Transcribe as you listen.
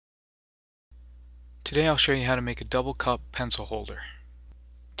Today I'll show you how to make a double cup pencil holder.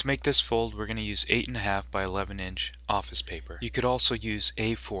 To make this fold, we're going to use 8.5 by 11-inch office paper. You could also use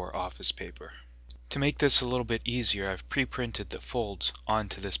A4 office paper. To make this a little bit easier, I've pre-printed the folds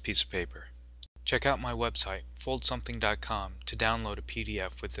onto this piece of paper. Check out my website, foldsomething.com, to download a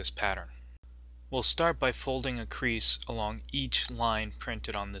PDF with this pattern. We'll start by folding a crease along each line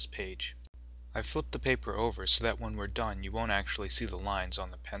printed on this page. I've flipped the paper over so that when we're done, you won't actually see the lines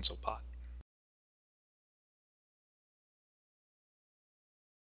on the pencil pot.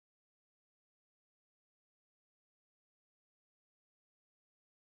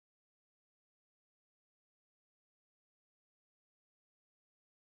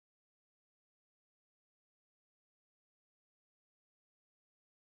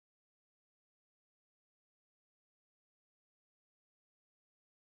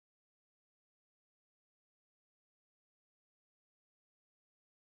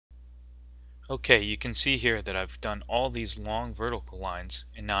 Okay, you can see here that I've done all these long vertical lines,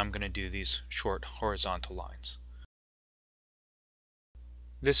 and now I'm going to do these short horizontal lines.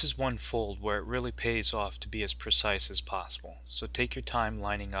 This is one fold where it really pays off to be as precise as possible, so take your time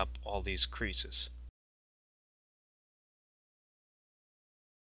lining up all these creases.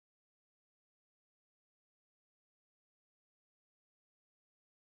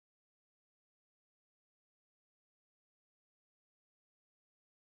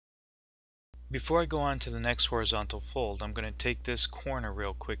 Before I go on to the next horizontal fold, I'm going to take this corner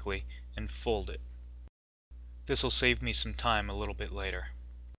real quickly and fold it. This will save me some time a little bit later.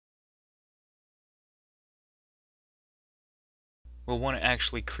 We'll want to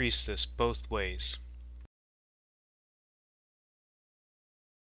actually crease this both ways.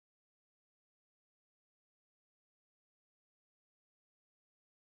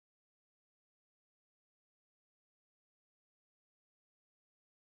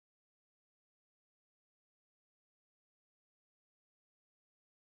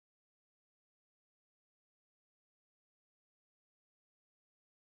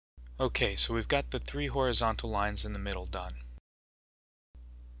 Okay, so we've got the three horizontal lines in the middle done.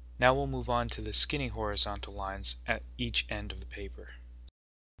 Now we'll move on to the skinny horizontal lines at each end of the paper.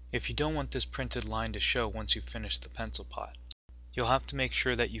 If you don't want this printed line to show once you've finished the pencil pot, you'll have to make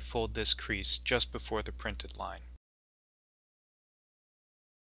sure that you fold this crease just before the printed line.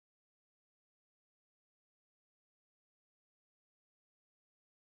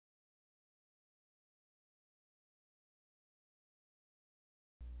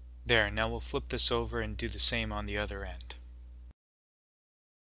 There, now we'll flip this over and do the same on the other end.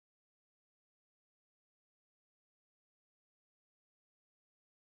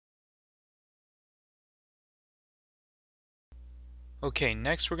 Okay,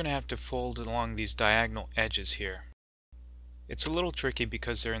 next we're going to have to fold along these diagonal edges here. It's a little tricky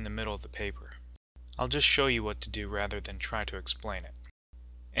because they're in the middle of the paper. I'll just show you what to do rather than try to explain it.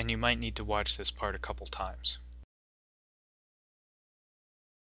 And you might need to watch this part a couple times.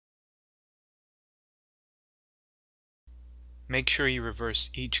 Make sure you reverse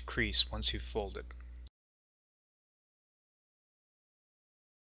each crease once you've folded.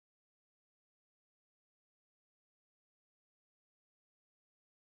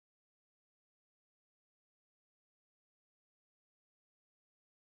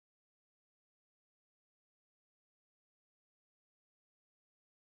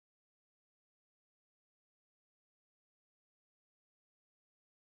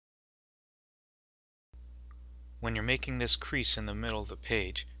 When you're making this crease in the middle of the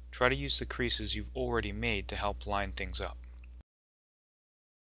page, try to use the creases you've already made to help line things up.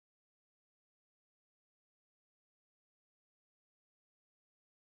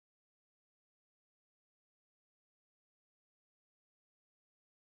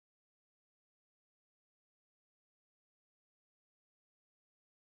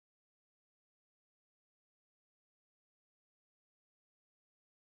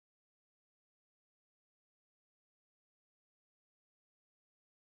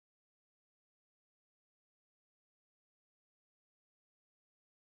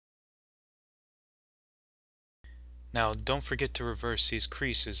 Now don't forget to reverse these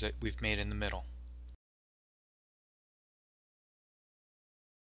creases that we've made in the middle.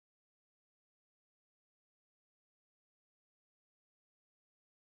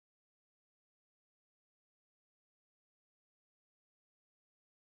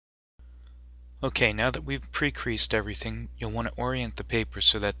 Okay, now that we've pre-creased everything, you'll want to orient the paper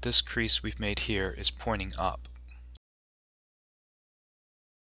so that this crease we've made here is pointing up.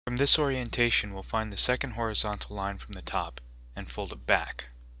 From this orientation, we'll find the second horizontal line from the top and fold it back.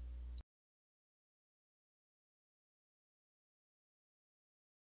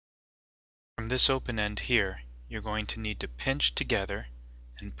 From this open end here, you're going to need to pinch together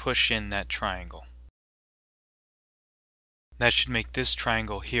and push in that triangle. That should make this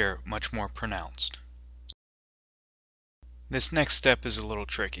triangle here much more pronounced. This next step is a little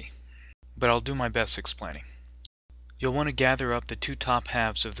tricky, but I'll do my best explaining. You'll want to gather up the two top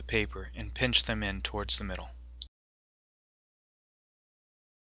halves of the paper and pinch them in towards the middle.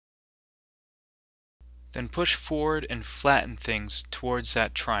 Then push forward and flatten things towards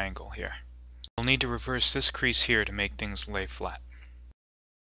that triangle here. You'll need to reverse this crease here to make things lay flat.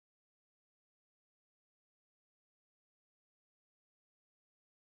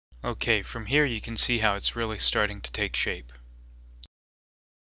 Okay, from here you can see how it's really starting to take shape.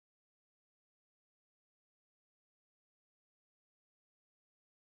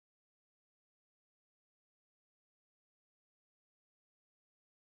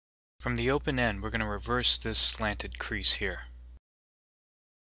 From the open end, we're going to reverse this slanted crease here.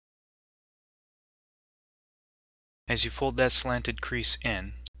 As you fold that slanted crease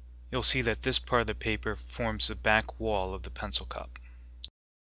in, you'll see that this part of the paper forms the back wall of the pencil cup.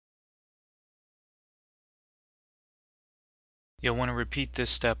 You'll want to repeat this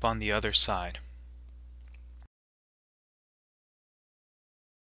step on the other side.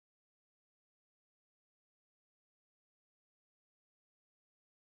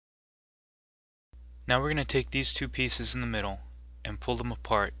 Now we're going to take these two pieces in the middle and pull them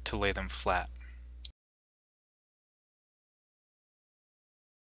apart to lay them flat.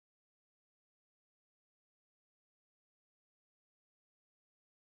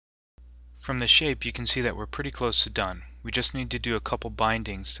 From the shape you can see that we're pretty close to done. We just need to do a couple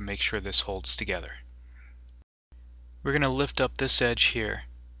bindings to make sure this holds together. We're going to lift up this edge here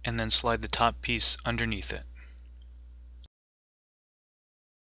and then slide the top piece underneath it.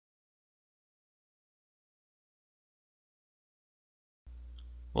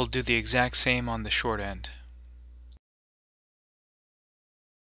 We'll do the exact same on the short end.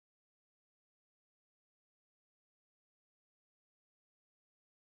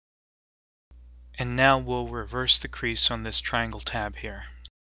 And now we'll reverse the crease on this triangle tab here.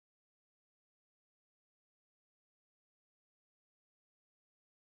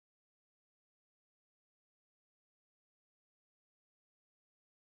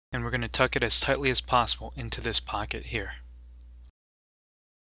 And we're going to tuck it as tightly as possible into this pocket here.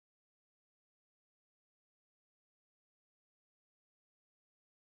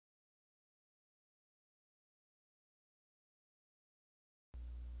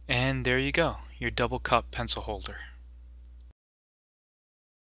 And there you go, your double cup pencil holder.